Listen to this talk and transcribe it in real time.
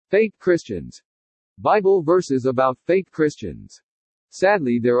Fake Christians. Bible verses about fake Christians.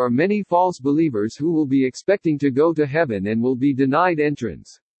 Sadly, there are many false believers who will be expecting to go to heaven and will be denied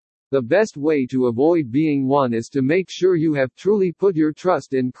entrance. The best way to avoid being one is to make sure you have truly put your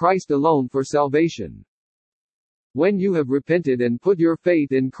trust in Christ alone for salvation. When you have repented and put your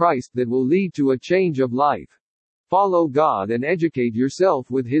faith in Christ, that will lead to a change of life. Follow God and educate yourself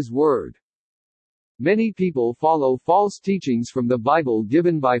with His Word. Many people follow false teachings from the Bible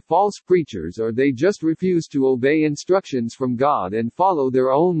given by false preachers, or they just refuse to obey instructions from God and follow their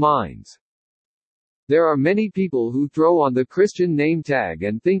own minds. There are many people who throw on the Christian name tag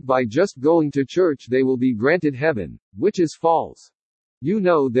and think by just going to church they will be granted heaven, which is false. You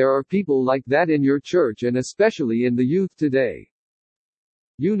know there are people like that in your church and especially in the youth today.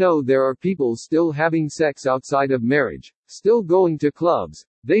 You know there are people still having sex outside of marriage, still going to clubs,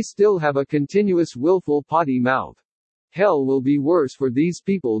 they still have a continuous willful potty mouth. Hell will be worse for these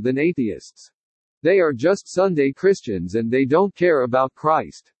people than atheists. They are just Sunday Christians and they don't care about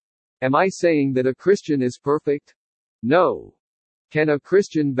Christ. Am I saying that a Christian is perfect? No. Can a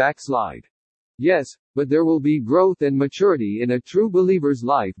Christian backslide? Yes, but there will be growth and maturity in a true believer's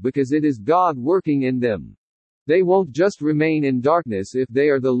life because it is God working in them. They won't just remain in darkness if they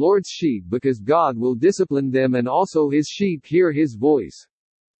are the Lord's sheep, because God will discipline them and also His sheep hear His voice.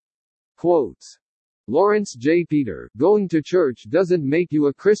 Quotes. Lawrence J. Peter, going to church doesn't make you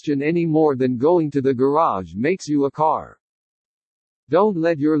a Christian any more than going to the garage makes you a car. Don't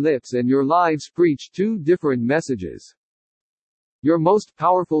let your lips and your lives preach two different messages. Your most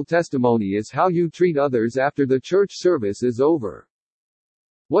powerful testimony is how you treat others after the church service is over.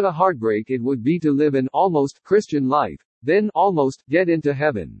 What a heartbreak it would be to live an almost Christian life, then almost get into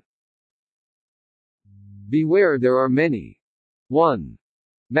heaven. Beware, there are many. 1.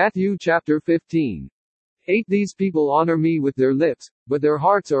 Matthew chapter 15. 8 These people honor me with their lips, but their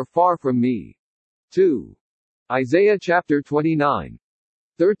hearts are far from me. 2. Isaiah chapter 29.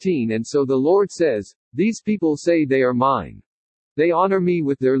 13 And so the Lord says, these people say they are mine. They honor me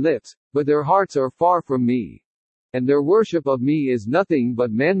with their lips, but their hearts are far from me. And their worship of me is nothing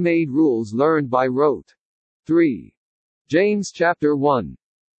but man-made rules learned by rote. 3. James chapter 1.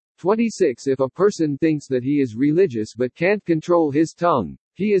 26 If a person thinks that he is religious but can't control his tongue,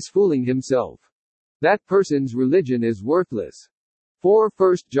 he is fooling himself. That person's religion is worthless. 4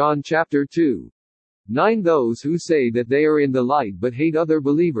 1 John chapter 2. 9 Those who say that they are in the light but hate other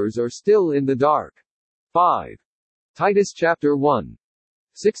believers are still in the dark. 5. Titus chapter 1.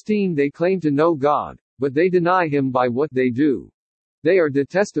 16 They claim to know God, but they deny Him by what they do. They are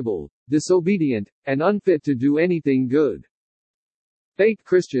detestable, disobedient, and unfit to do anything good. Fake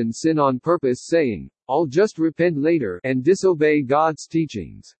Christians sin on purpose, saying, I'll just repent later, and disobey God's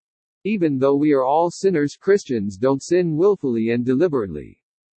teachings. Even though we are all sinners, Christians don't sin willfully and deliberately.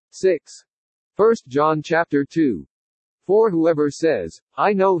 6. 1 John chapter 2. 4 Whoever says,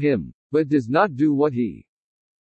 I know Him, but does not do what He